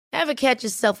Ever catch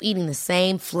yourself eating the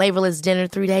same flavorless dinner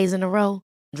 3 days in a row?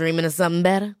 Dreaming of something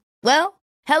better? Well,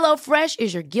 HelloFresh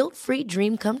is your guilt-free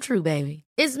dream come true, baby.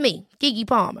 It's me, Keke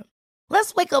Palmer.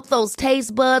 Let's wake up those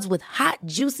taste buds with hot,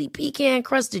 juicy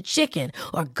pecan-crusted chicken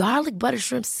or garlic butter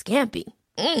shrimp scampi.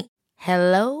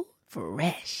 Hello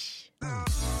Fresh.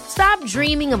 Stop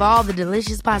dreaming of all the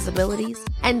delicious possibilities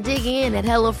and dig in at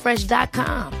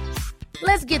HelloFresh.com.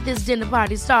 Let's get this dinner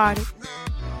party started.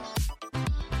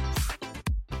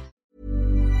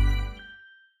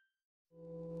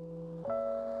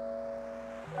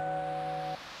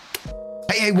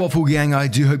 Hey Waffle Gang, I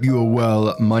do hope you are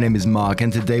well. My name is Mark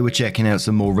and today we're checking out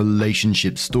some more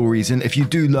relationship stories, and if you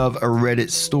do love a Reddit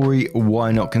story,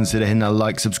 why not consider hitting that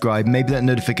like, subscribe, maybe that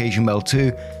notification bell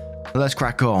too. Let's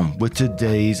crack on with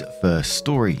today's first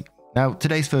story. Now,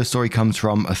 today's first story comes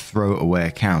from a throwaway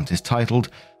account. It's titled,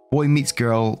 Boy Meets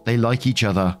Girl, They Like Each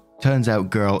Other, Turns Out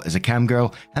Girl is a Cam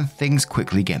Girl, and Things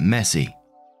Quickly Get Messy.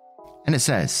 And it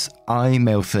says, I,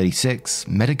 male 36,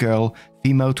 met a girl,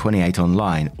 female 28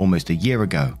 online almost a year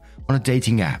ago on a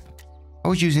dating app. I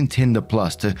was using Tinder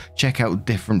Plus to check out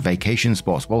different vacation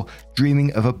spots while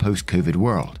dreaming of a post-COVID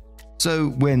world.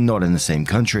 So we're not in the same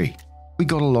country. We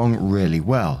got along really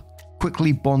well,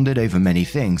 quickly bonded over many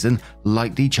things and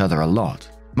liked each other a lot.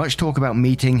 Much talk about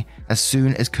meeting as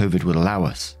soon as COVID would allow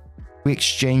us. We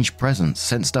exchanged presents,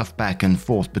 sent stuff back and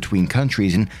forth between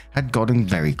countries and had gotten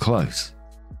very close.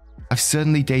 I've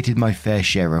certainly dated my fair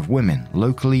share of women,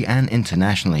 locally and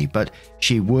internationally, but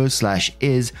she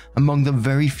was/is among the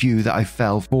very few that I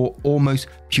fell for almost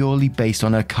purely based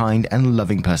on her kind and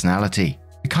loving personality.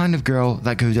 The kind of girl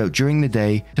that goes out during the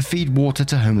day to feed water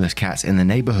to homeless cats in the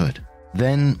neighborhood.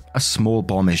 Then a small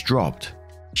bomb is dropped.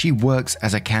 She works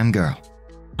as a cam girl.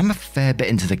 I'm a fair bit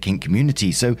into the kink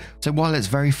community, so while it's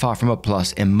very far from a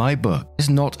plus in my book, it's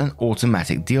not an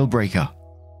automatic deal breaker.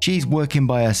 She's working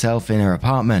by herself in her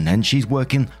apartment and she's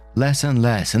working less and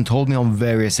less, and told me on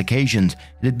various occasions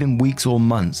it had been weeks or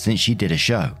months since she did a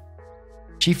show.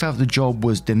 She felt the job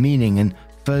was demeaning and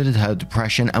furthered her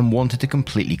depression and wanted to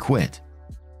completely quit.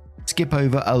 Skip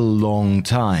over a long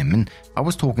time, and I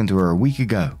was talking to her a week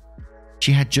ago.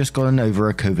 She had just gotten over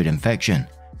a COVID infection,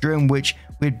 during which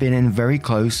we had been in very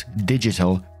close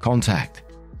digital contact,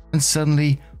 and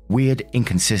suddenly weird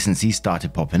inconsistencies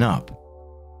started popping up.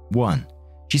 1.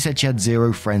 She said she had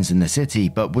 0 friends in the city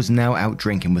but was now out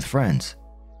drinking with friends.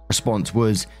 Response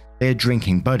was they are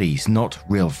drinking buddies, not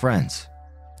real friends.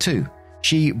 2.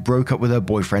 She broke up with her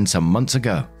boyfriend some months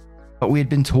ago, but we had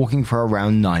been talking for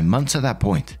around 9 months at that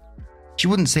point. She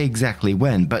wouldn't say exactly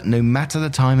when, but no matter the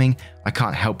timing, I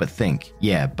can't help but think,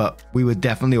 yeah, but we were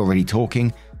definitely already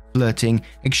talking, flirting,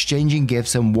 exchanging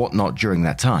gifts and whatnot during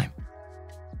that time.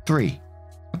 3.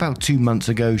 About 2 months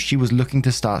ago, she was looking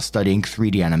to start studying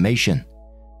 3D animation.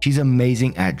 She's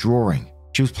amazing at drawing.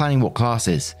 She was planning what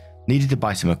classes, needed to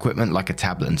buy some equipment like a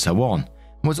tablet and so on,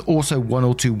 and was also 1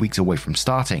 or 2 weeks away from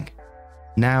starting.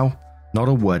 Now, not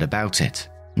a word about it.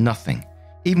 Nothing.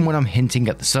 Even when I'm hinting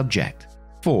at the subject.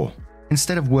 4.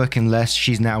 Instead of working less,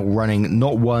 she's now running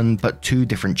not 1 but 2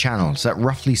 different channels at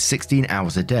roughly 16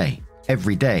 hours a day,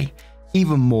 every day.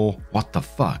 Even more, what the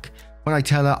fuck, when I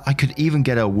tell her I could even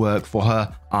get her work for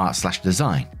her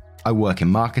art/design. I work in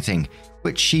marketing,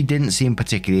 which she didn't seem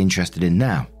particularly interested in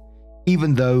now,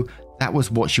 even though that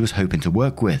was what she was hoping to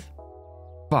work with.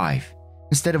 5.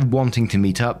 Instead of wanting to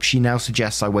meet up, she now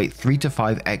suggests I wait 3 to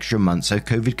 5 extra months so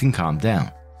COVID can calm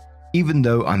down, even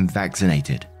though I'm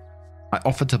vaccinated. I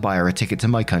offered to buy her a ticket to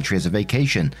my country as a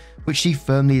vacation, which she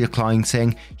firmly declined,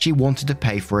 saying she wanted to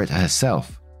pay for it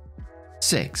herself.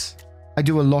 6. I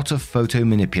do a lot of photo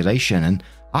manipulation and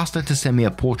asked her to send me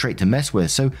a portrait to mess with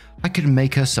so I could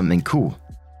make her something cool.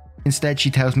 Instead, she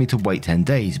tells me to wait 10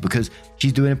 days because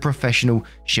she's doing a professional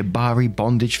shibari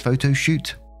bondage photo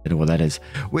shoot. I don't know what that is,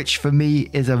 which for me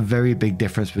is a very big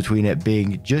difference between it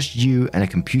being just you and a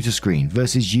computer screen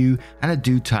versus you and a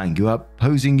dude tying you up,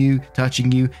 posing you,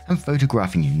 touching you, and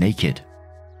photographing you naked.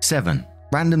 7.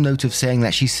 Random note of saying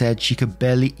that she said she could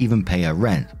barely even pay her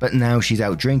rent, but now she's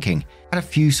out drinking, had a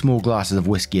few small glasses of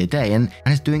whiskey a day, and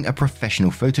is doing a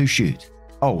professional photo shoot.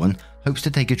 Oh, and hopes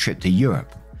to take a trip to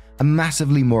Europe, a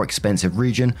massively more expensive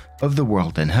region of the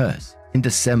world than hers, in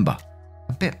December.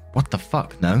 A bit what the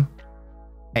fuck, no?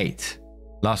 8.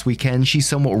 Last weekend, she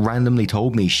somewhat randomly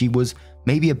told me she was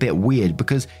maybe a bit weird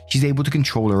because she's able to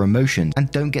control her emotions and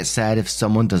don't get sad if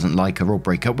someone doesn't like her or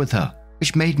break up with her,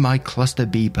 which made my cluster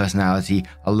B personality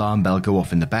alarm bell go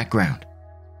off in the background.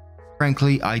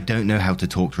 Frankly, I don't know how to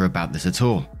talk to her about this at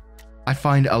all. I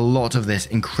find a lot of this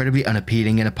incredibly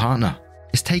unappealing in a partner.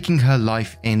 It's taking her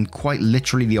life in quite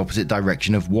literally the opposite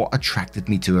direction of what attracted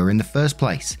me to her in the first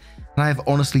place, and I have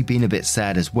honestly been a bit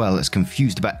sad as well as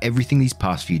confused about everything these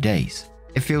past few days.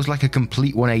 It feels like a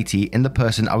complete 180 in the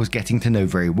person I was getting to know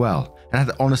very well and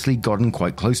had honestly gotten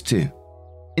quite close to.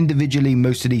 Individually,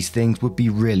 most of these things would be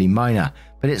really minor,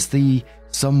 but it's the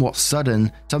somewhat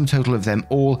sudden sum total of them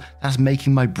all that's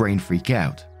making my brain freak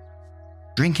out.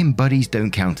 Drinking buddies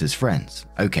don't count as friends.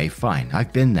 Okay, fine,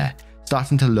 I've been there,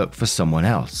 starting to look for someone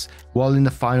else, while in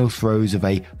the final throes of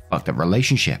a fucked up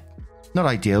relationship. Not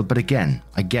ideal, but again,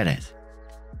 I get it.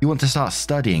 You want to start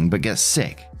studying but get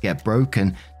sick, get broke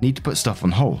and need to put stuff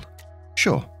on hold.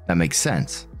 Sure, that makes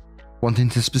sense. Wanting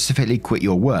to specifically quit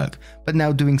your work, but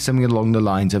now doing something along the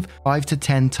lines of 5 to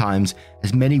 10 times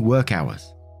as many work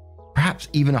hours. Perhaps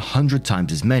even 100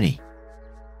 times as many.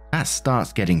 That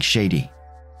starts getting shady.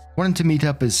 Wanting to meet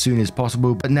up as soon as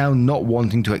possible, but now not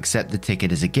wanting to accept the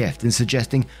ticket as a gift and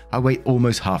suggesting I wait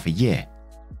almost half a year.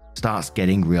 Starts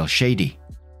getting real shady.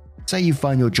 Say you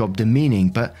find your job demeaning,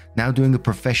 but now doing a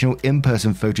professional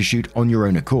in-person photo shoot on your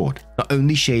own accord. Not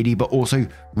only shady, but also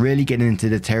really getting into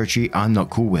the territory I'm not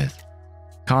cool with.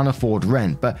 Can't afford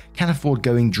rent, but can afford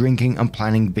going drinking and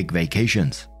planning big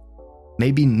vacations.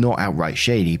 Maybe not outright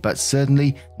shady, but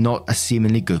certainly not a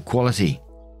seemingly good quality,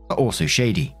 but also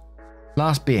shady.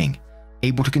 Last being,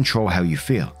 able to control how you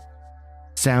feel.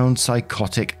 Sounds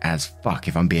psychotic as fuck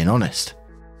if I'm being honest.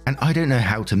 And I don't know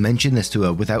how to mention this to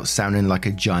her without sounding like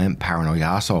a giant paranoid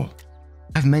asshole.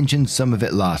 I've mentioned some of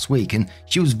it last week and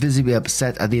she was visibly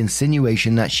upset at the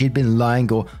insinuation that she had been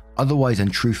lying or otherwise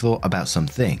untruthful about some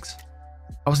things.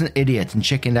 I was an idiot and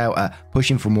chickened out at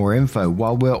pushing for more info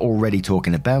while we're already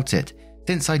talking about it,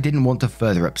 since I didn't want to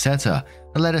further upset her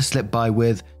and let her slip by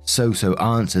with so-so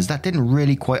answers that didn't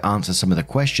really quite answer some of the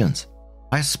questions.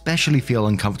 I especially feel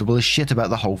uncomfortable as shit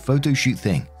about the whole photo shoot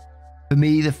thing. For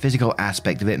me, the physical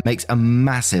aspect of it makes a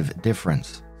massive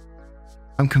difference.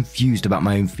 I'm confused about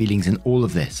my own feelings in all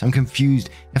of this. I'm confused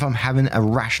if I'm having a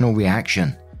rational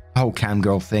reaction. The whole cam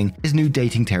girl thing is new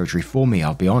dating territory for me,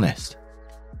 I'll be honest.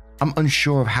 I'm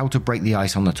unsure of how to break the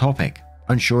ice on the topic,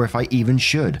 unsure if I even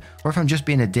should, or if I'm just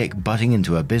being a dick butting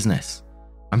into her business.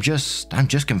 I'm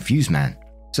just confused, man.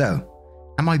 So,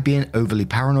 am I being overly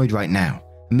paranoid right now,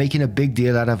 and making a big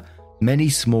deal out of many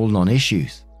small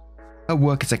non-issues? Her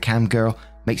work as a cam girl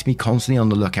makes me constantly on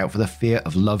the lookout for the fear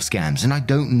of love scams, and I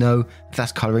don't know if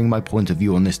that's coloring my point of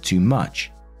view on this too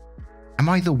much. Am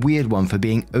I the weird one for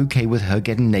being okay with her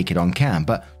getting naked on cam,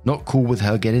 but not cool with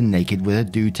her getting naked with a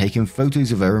dude taking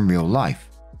photos of her in real life?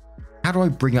 How do I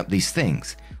bring up these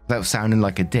things without sounding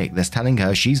like a dick that's telling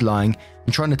her she's lying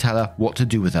and trying to tell her what to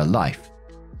do with her life?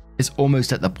 It's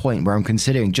almost at the point where I'm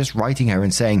considering just writing her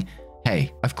and saying,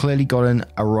 hey, I've clearly gotten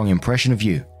a wrong impression of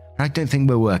you, and I don't think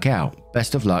we'll work out.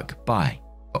 Best of luck, bye.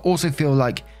 But also feel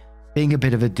like being a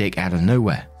bit of a dick out of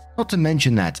nowhere. Not to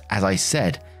mention that, as I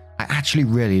said, I actually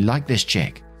really like this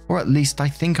chick, or at least I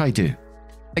think I do.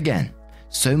 Again,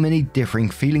 so many differing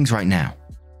feelings right now.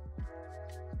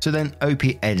 So then OP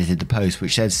edited the post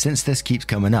which said since this keeps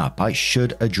coming up, I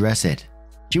should address it.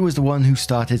 She was the one who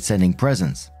started sending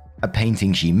presents, a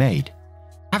painting she made.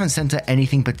 I haven't sent her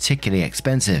anything particularly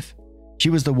expensive. She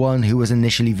was the one who was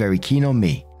initially very keen on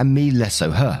me, and me less so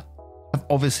her. I've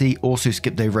obviously also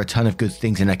skipped over a ton of good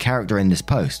things in her character in this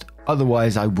post,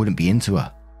 otherwise I wouldn't be into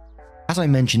her. As I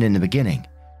mentioned in the beginning,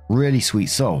 really sweet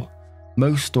soul.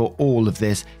 Most or all of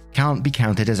this can't be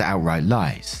counted as outright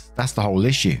lies. That's the whole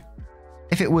issue.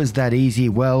 If it was that easy,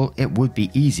 well, it would be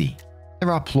easy.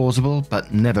 There are plausible,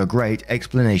 but never great,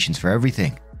 explanations for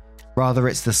everything. Rather,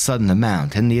 it's the sudden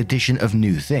amount and the addition of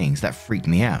new things that freaked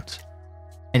me out.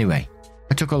 Anyway,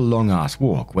 I took a long-ass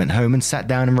walk, went home and sat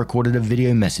down and recorded a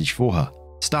video message for her.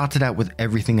 Started out with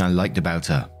everything I liked about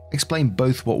her. Explained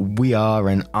both what we are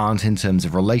and aren't in terms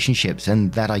of relationships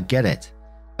and that I get it.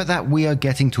 But that we are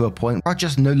getting to a point where I'd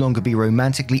just no longer be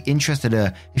romantically interested in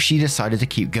her if she decided to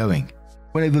keep going.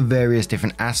 Went over various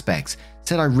different aspects,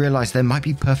 said I realized there might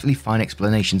be perfectly fine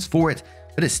explanations for it,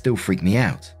 but it still freaked me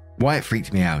out. Why it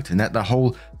freaked me out and that the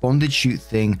whole bonded shoot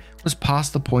thing was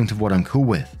past the point of what I'm cool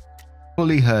with.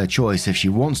 Fully her choice if she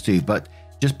wants to, but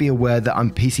just be aware that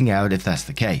I'm piecing out if that's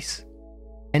the case.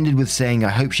 Ended with saying I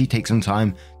hope she takes some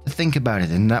time to think about it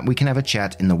and that we can have a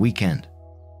chat in the weekend.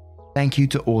 Thank you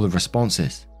to all the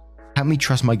responses. Help me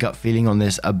trust my gut feeling on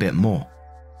this a bit more.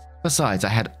 Besides, I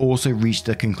had also reached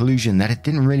the conclusion that it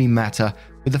didn't really matter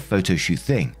with the photo shoot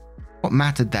thing. What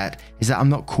mattered that is that I'm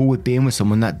not cool with being with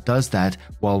someone that does that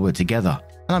while we're together,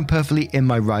 and I'm perfectly in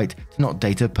my right to not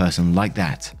date a person like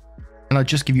that. And I'll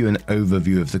just give you an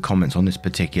overview of the comments on this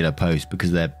particular post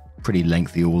because they're pretty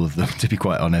lengthy, all of them, to be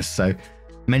quite honest. So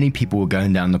many people were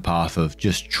going down the path of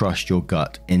just trust your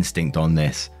gut instinct on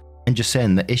this. And just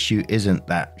saying, the issue isn't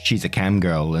that she's a cam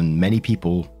girl, and many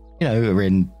people, are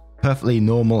in perfectly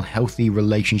normal, healthy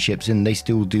relationships and they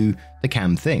still do the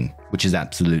cam thing, which is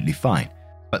absolutely fine.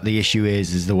 But the issue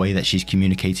is the way that she's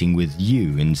communicating with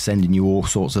you and sending you all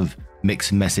sorts of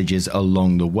mixed messages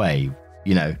along the way,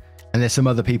 And there's some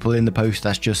other people in the post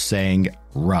that's just saying,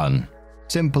 run.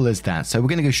 Simple as that. So we're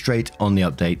going to go straight on the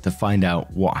update to find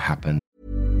out what happened.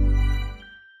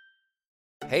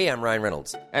 Hey, I'm Ryan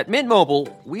Reynolds. At Mint Mobile,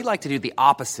 we like to do the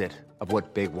opposite of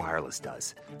what Big Wireless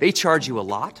does. They charge you a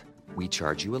lot, we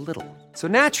charge you a little. So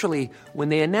naturally, when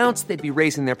they announced they'd be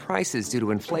raising their prices due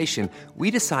to inflation,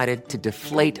 we decided to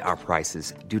deflate our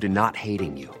prices due to not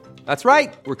hating you. That's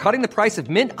right. We're cutting the price of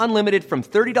Mint Unlimited from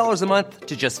 $30 a month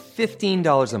to just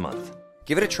 $15 a month.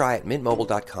 Give it a try at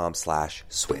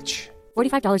mintmobile.com/switch.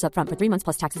 $45 up front for 3 months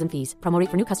plus taxes and fees. Promo rate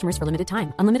for new customers for limited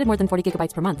time. Unlimited more than 40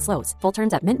 gigabytes per month slows. Full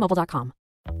terms at mintmobile.com.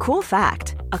 Cool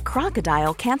fact, a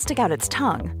crocodile can't stick out its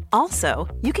tongue. Also,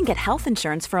 you can get health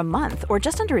insurance for a month or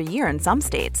just under a year in some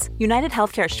states. United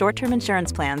Healthcare short-term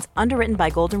insurance plans, underwritten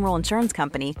by Golden Rule Insurance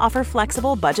Company, offer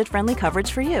flexible, budget-friendly coverage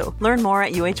for you. Learn more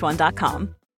at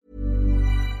uh1.com.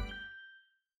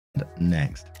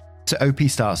 Next. So OP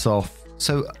starts off,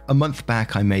 so a month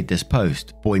back I made this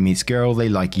post. Boy meets girl, they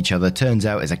like each other, turns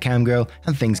out it's a cam girl,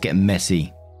 and things get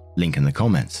messy. Link in the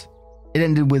comments. It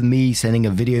ended with me sending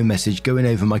a video message going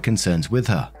over my concerns with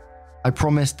her. I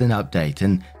promised an update,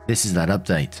 and this is that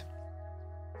update.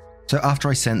 So after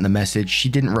I sent the message, she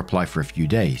didn't reply for a few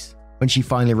days. When she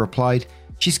finally replied,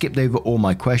 she skipped over all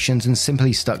my questions and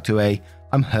simply stuck to a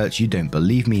 "I'm hurt you don't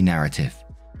believe me" narrative,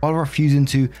 while refusing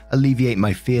to alleviate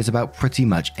my fears about pretty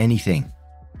much anything.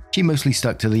 She mostly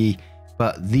stuck to the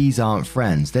 "but these aren't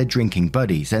friends, they're drinking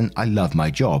buddies and I love my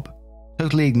job,"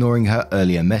 totally ignoring her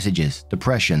earlier messages,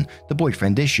 depression, the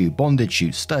boyfriend issue, bondage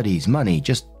shoot, studies, money,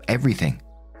 just everything.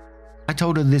 I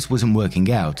told her this wasn't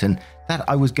working out and that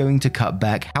I was going to cut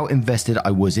back how invested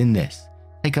I was in this,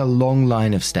 take a long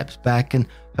line of steps back and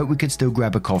hope we could still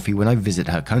grab a coffee when I visit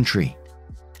her country.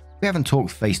 We haven't talked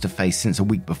face to face since a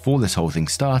week before this whole thing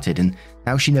started, and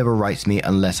now she never writes me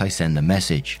unless I send a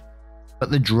message. But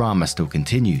the drama still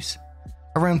continues.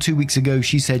 Around 2 weeks ago,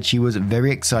 she said she was very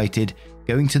excited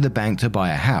going to the bank to buy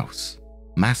a house.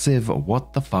 Massive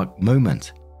what the fuck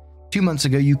moment. 2 months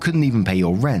ago, you couldn't even pay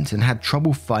your rent and had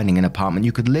trouble finding an apartment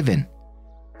you could live in.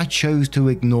 I chose to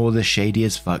ignore the shady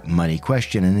as fuck money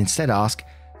question and instead ask,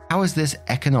 how is this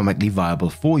economically viable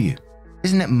for you?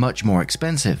 Isn't it much more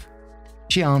expensive?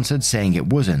 She answered saying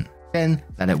it wasn't, then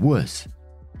that it was,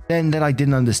 then that I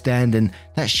didn't understand and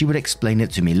that she would explain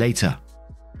it to me later.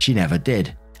 She never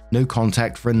did. No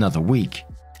contact for another week.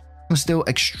 I'm still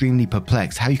extremely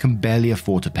perplexed how you can barely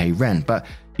afford to pay rent, but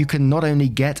you can not only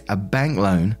get a bank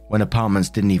loan when apartments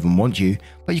didn't even want you,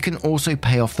 but you can also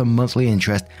pay off the monthly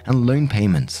interest and loan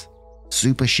payments.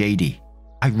 Super shady.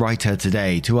 I write her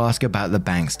today to ask about the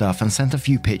bank stuff and sent a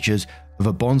few pictures of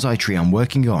a bonsai tree I'm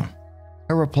working on.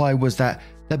 Her reply was that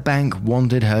the bank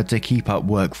wanted her to keep up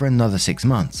work for another 6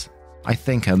 months. I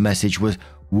think her message was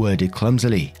worded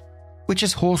clumsily, which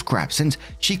is horse crap since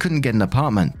she couldn't get an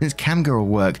apartment since camgirl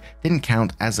work didn't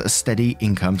count as a steady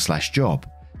income/job.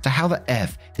 So how the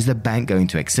F is the bank going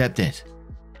to accept it?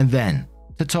 And then,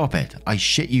 to top it, I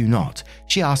shit you not,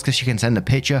 she asked if she can send a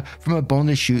picture from a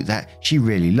bondage shoot that she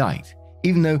really liked,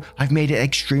 even though I've made it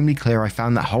extremely clear I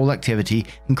found that whole activity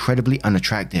incredibly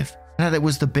unattractive, and that it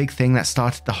was the big thing that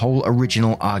started the whole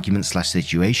original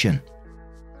argument/situation.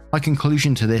 My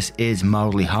conclusion to this is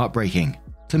mildly heartbreaking,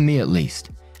 to me at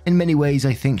least. In many ways,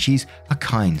 I think she's a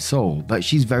kind soul, but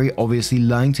she's very obviously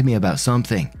lying to me about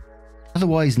something.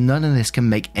 Otherwise, none of this can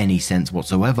make any sense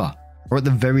whatsoever, or at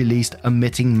the very least,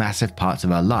 omitting massive parts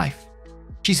of her life.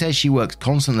 She says she works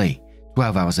constantly,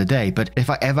 12 hours a day, but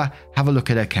if I ever have a look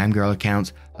at her camgirl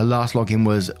account, her last login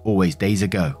was always days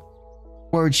ago.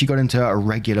 Worried she got into a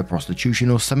regular prostitution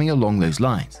or something along those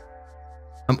lines.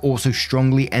 I'm also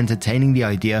strongly entertaining the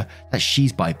idea that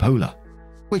she's bipolar,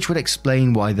 which would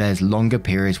explain why there's longer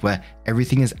periods where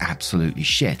everything is absolutely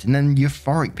shit and then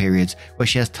euphoric periods where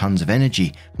she has tons of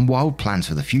energy and wild plans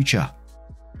for the future.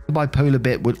 The bipolar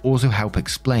bit would also help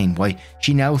explain why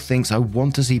she now thinks I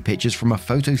want to see pictures from a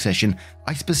photo session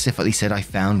I specifically said I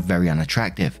found very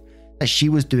unattractive, that she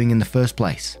was doing in the first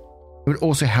place. It would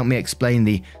also help me explain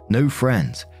the no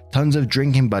friends, tons of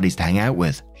drinking buddies to hang out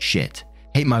with, shit,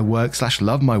 hate my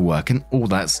work/love my work and all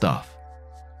that stuff.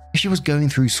 If she was going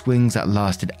through swings that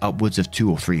lasted upwards of 2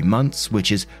 or 3 months,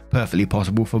 which is perfectly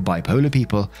possible for bipolar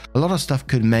people, a lot of stuff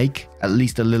could make at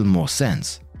least a little more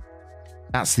sense.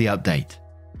 That's the update.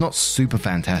 Not super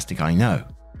fantastic, I know.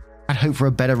 I'd hope for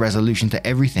a better resolution to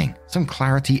everything, some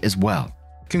clarity as well.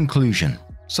 Conclusion.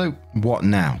 So what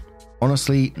now?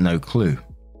 Honestly, no clue.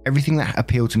 Everything that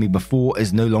appealed to me before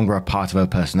is no longer a part of her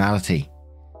personality.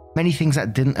 Many things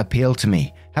that didn't appeal to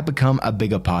me have become a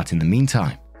bigger part in the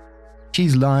meantime.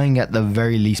 She's lying at the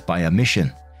very least by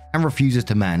omission and refuses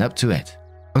to man up to it.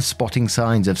 I'm spotting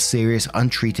signs of serious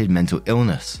untreated mental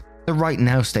illness. The right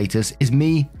now status is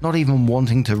me not even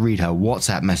wanting to read her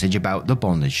WhatsApp message about the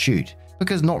bondage shoot,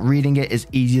 because not reading it is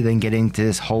easier than getting into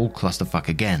this whole clusterfuck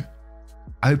again.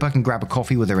 I hope I can grab a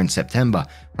coffee with her in September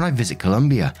when I visit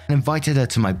Colombia, and invited her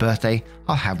to my birthday.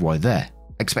 I'll have one there.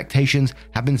 Expectations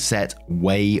have been set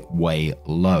way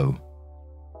low.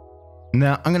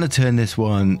 Now, I'm going to turn this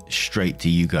one straight to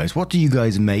you guys. What do you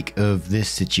guys make of this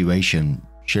situation?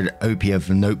 Should OP have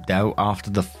noped out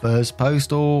after the first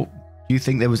post, or do you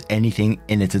think there was anything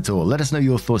in it at all? Let us know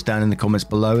your thoughts down in the comments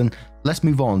below, and let's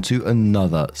move on to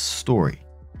another story.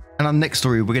 And our next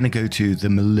story, we're going to go to the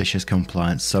malicious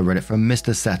compliance subreddit from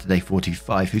Mr.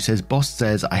 Saturday45, who says, "Boss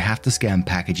says I have to scan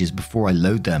packages before I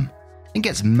load them, and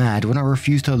gets mad when I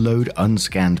refuse to load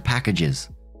unscanned packages."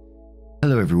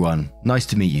 Hello everyone, nice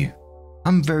to meet you.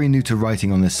 I'm very new to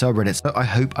writing on this subreddit, so I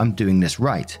hope I'm doing this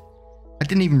right. I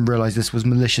didn't even realize this was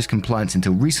malicious compliance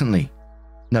until recently.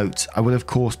 Note, I will of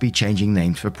course be changing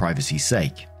names for privacy's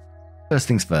sake. First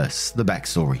things first, the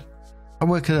backstory. I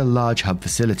work at a large hub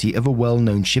facility of a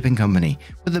well-known shipping company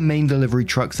with the main delivery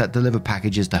trucks that deliver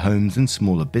packages to homes and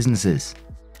smaller businesses.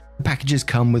 The packages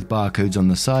come with barcodes on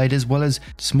the side as well as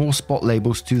small spot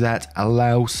labels that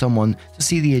allow someone to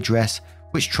see the address,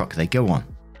 which truck they go on,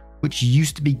 which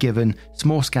used to be given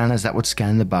small scanners that would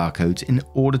scan the barcodes in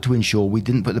order to ensure we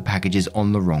didn't put the packages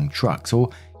on the wrong trucks or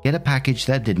get a package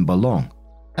that didn't belong,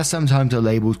 as sometimes the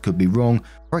labels could be wrong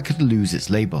or it could lose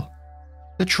its label.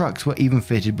 The trucks were even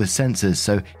fitted with sensors,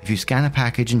 so if you scan a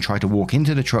package and try to walk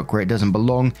into the truck where it doesn't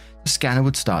belong, the scanner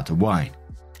would start to whine.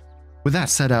 With that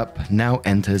set up, now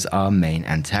enters our main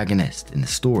antagonist in the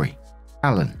story,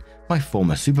 Alan, my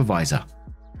former supervisor.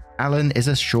 Alan is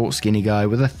a short, skinny guy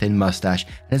with a thin mustache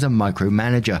and is a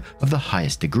micromanager of the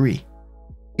highest degree.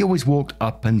 He always walked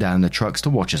up and down the trucks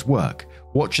to watch us work,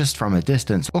 watch us from a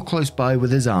distance or close by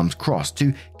with his arms crossed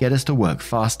to get us to work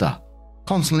faster.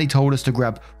 Constantly told us to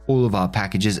grab all of our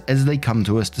packages as they come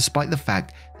to us, despite the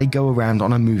fact they go around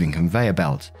on a moving conveyor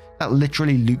belt that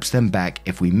literally loops them back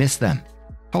if we miss them.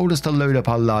 Told us to load up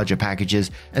our larger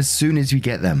packages as soon as we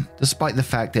get them, despite the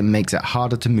fact it makes it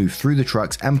harder to move through the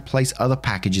trucks and place other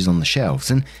packages on the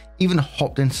shelves, and even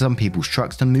hopped into some people's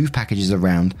trucks to move packages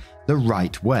around the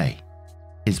right way.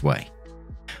 His way.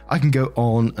 I can go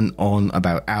on and on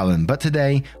about Alan, but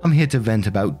today I'm here to vent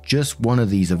about just one of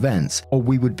these events, or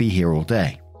we would be here all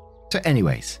day. So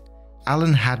anyways,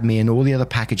 Alan had me and all the other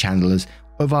package handlers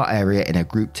of our area in a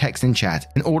group text and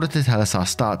chat in order to tell us our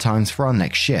start times for our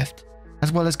next shift,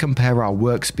 as well as compare our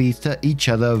work speeds to each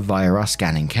other via our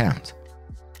scanning count.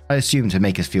 I assume to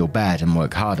make us feel bad and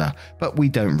work harder, but we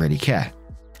don't really care.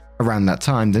 Around that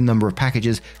time, the number of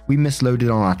packages we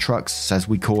misloaded on our trucks, as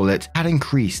we call it, had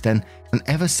increased, and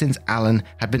ever since Alan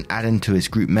had been adding to his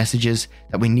group messages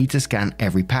that we need to scan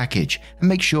every package and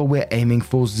make sure we're aiming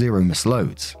for 0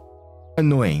 misloads.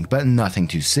 Annoying, but nothing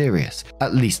too serious,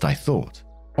 at least I thought.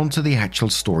 On to the actual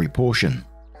story portion.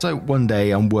 So one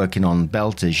day I'm working on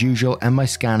belt as usual and my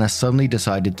scanner suddenly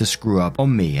decided to screw up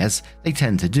on me, as they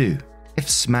tend to do, if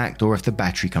smacked or if the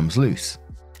battery comes loose.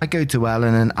 I go to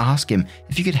Alan and ask him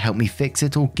if he could help me fix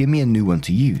it or give me a new one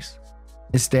to use.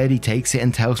 Instead, he takes it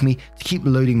and tells me to keep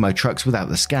loading my trucks without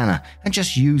the scanner and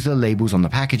just use the labels on the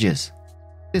packages.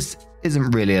 This isn't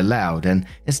really allowed, and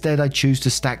instead I choose to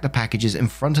stack the packages in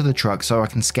front of the truck so I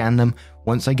can scan them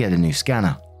once I get a new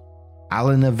scanner.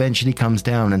 Alan eventually comes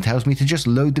down and tells me to just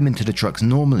load them into the trucks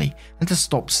normally and to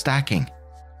stop stacking.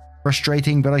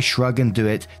 Frustrating, but I shrug and do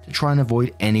it to try and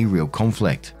avoid any real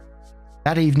conflict.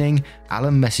 That evening,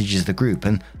 Alan messages the group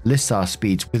and lists our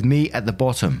speeds with me at the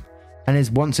bottom, and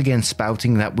is once again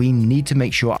spouting that we need to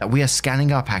make sure that we are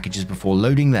scanning our packages before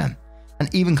loading them, and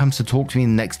even comes to talk to me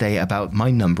the next day about my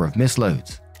number of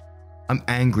misloads. I'm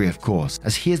angry, of course,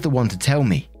 as he is the one to tell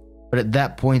me, but at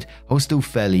that point I was still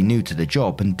fairly new to the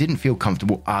job and didn't feel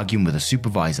comfortable arguing with a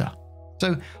supervisor.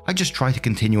 So I just try to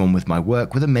continue on with my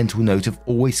work with a mental note of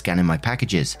always scanning my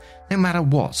packages, no matter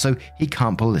what, so he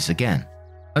can't pull this again.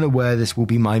 Unaware this will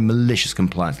be my malicious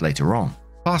compliance later on.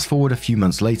 Fast forward a few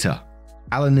months later.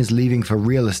 Alan is leaving for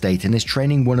real estate and is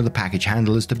training one of the package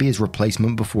handlers to be his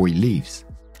replacement before he leaves.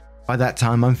 By that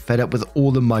time, I'm fed up with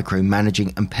all the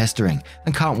micromanaging and pestering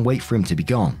and can't wait for him to be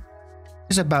gone.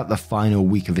 It's about the final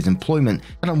week of his employment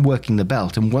that I'm working the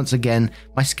belt, and once again,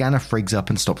 my scanner frigs up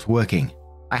and stops working.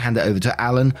 I hand it over to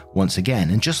Alan once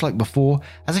again, and just like before,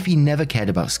 as if he never cared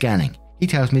about scanning, he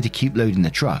tells me to keep loading the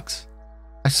trucks.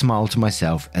 I smile to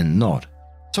myself and nod.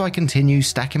 So I continue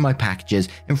stacking my packages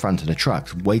in front of the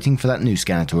trucks, waiting for that new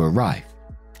scanner to arrive.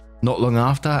 Not long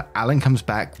after, Alan comes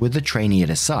back with the trainee at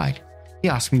his side. He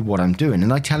asks me what I'm doing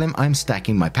and I tell him I'm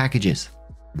stacking my packages.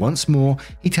 Once more,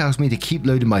 he tells me to keep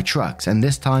loading my trucks, and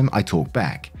this time I talk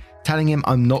back, telling him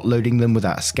I'm not loading them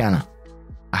without a scanner.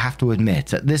 I have to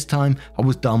admit, at this time I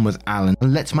was done with Alan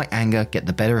and let my anger get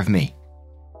the better of me,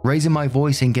 raising my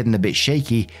voice and getting a bit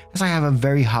shaky as I have a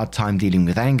very hard time dealing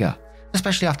with anger,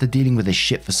 especially after dealing with this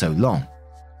shit for so long.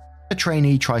 The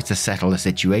trainee tries to settle the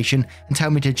situation and tell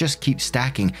me to just keep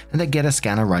stacking and to get a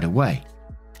scanner right away,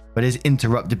 but is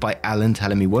interrupted by Alan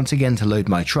telling me once again to load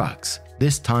my trucks,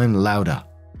 this time louder.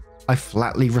 I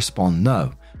flatly respond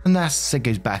no, and it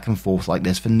goes back and forth like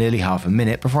this for nearly half a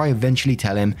minute before I eventually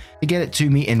tell him to get it to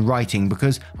me in writing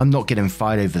because I'm not getting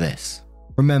fired over this.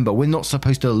 Remember, we're not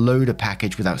supposed to load a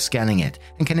package without scanning it,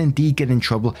 and can indeed get in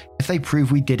trouble if they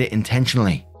prove we did it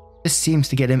intentionally. This seems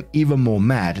to get him even more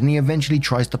mad, and he eventually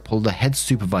tries to pull the head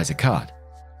supervisor card.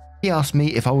 He asks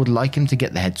me if I would like him to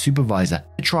get the head supervisor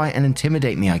to try and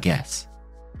intimidate me, I guess.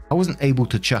 I wasn't able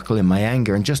to chuckle in my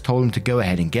anger and just told him to go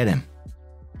ahead and get him.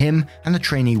 Him and the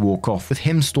trainee walk off with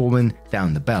him storming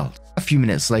down the belt. A few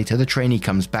minutes later, the trainee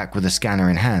comes back with a scanner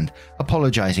in hand,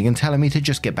 apologizing and telling me to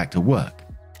just get back to work.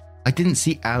 I didn't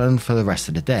see Alan for the rest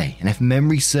of the day, and if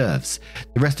memory serves,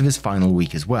 the rest of his final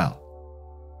week as well.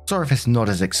 Sorry if it's not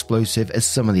as explosive as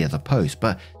some of the other posts,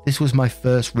 but this was my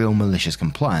first real malicious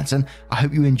compliance, and I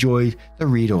hope you enjoyed the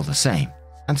read all the same.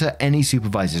 And to any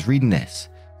supervisors reading this,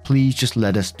 please just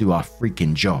let us do our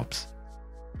freaking jobs.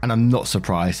 And I'm not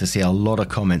surprised to see a lot of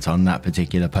comments on that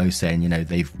particular post saying,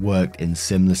 they've worked in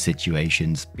similar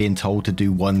situations, being told to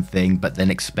do one thing, but then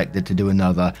expected to do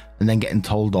another, and then getting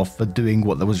told off for doing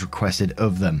what was requested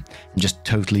of them, and just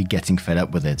totally getting fed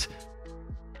up with it.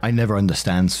 I never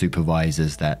understand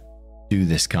supervisors that do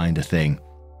this kind of thing,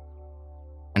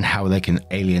 and how they can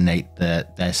alienate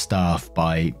their staff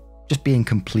by just being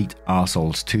complete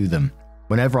arseholes to them.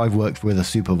 Whenever I've worked with a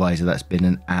supervisor that's been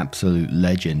an absolute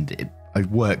legend, I've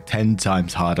worked 10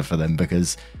 times harder for them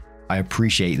because I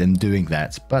appreciate them doing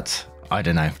that, but I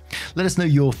don't know. Let us know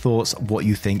your thoughts, what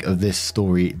you think of this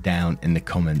story down in the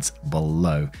comments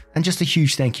below. And just a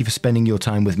huge thank you for spending your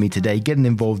time with me today. Getting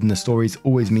involved in the stories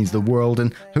always means the world,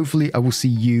 and hopefully I will see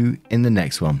you in the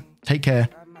next one. Take care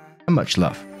and much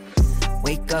love.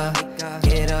 Wake up,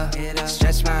 get up,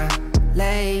 stretch my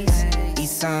legs, eat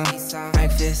some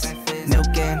breakfast,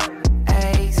 milk and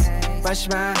eggs, brush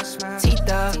my teeth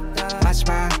up, watch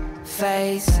my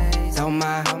face, throw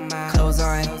my clothes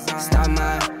on, start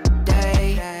my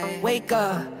day. Wake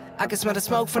up, I can smell the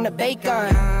smoke from the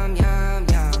bacon.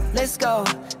 Let's go,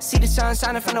 see the sun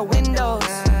shining from the windows.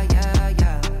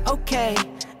 Okay,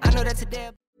 I know that today.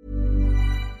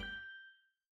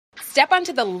 Step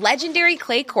onto the legendary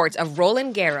clay courts of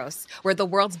Roland Garros, where the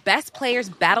world's best players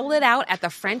battle it out at the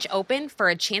French Open for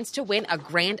a chance to win a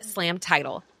Grand Slam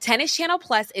title. Tennis Channel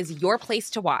Plus is your place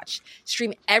to watch.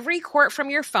 Stream every court from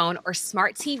your phone or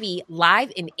smart TV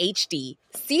live in HD.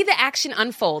 See the action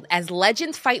unfold as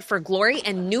legends fight for glory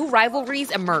and new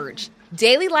rivalries emerge.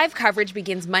 Daily live coverage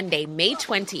begins Monday, May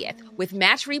 20th, with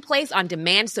match replays on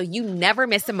demand so you never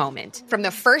miss a moment. From the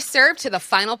first serve to the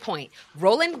final point,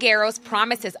 Roland Garros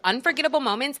promises unforgettable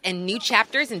moments and new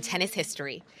chapters in tennis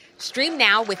history. Stream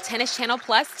now with Tennis Channel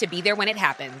Plus to be there when it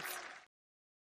happens.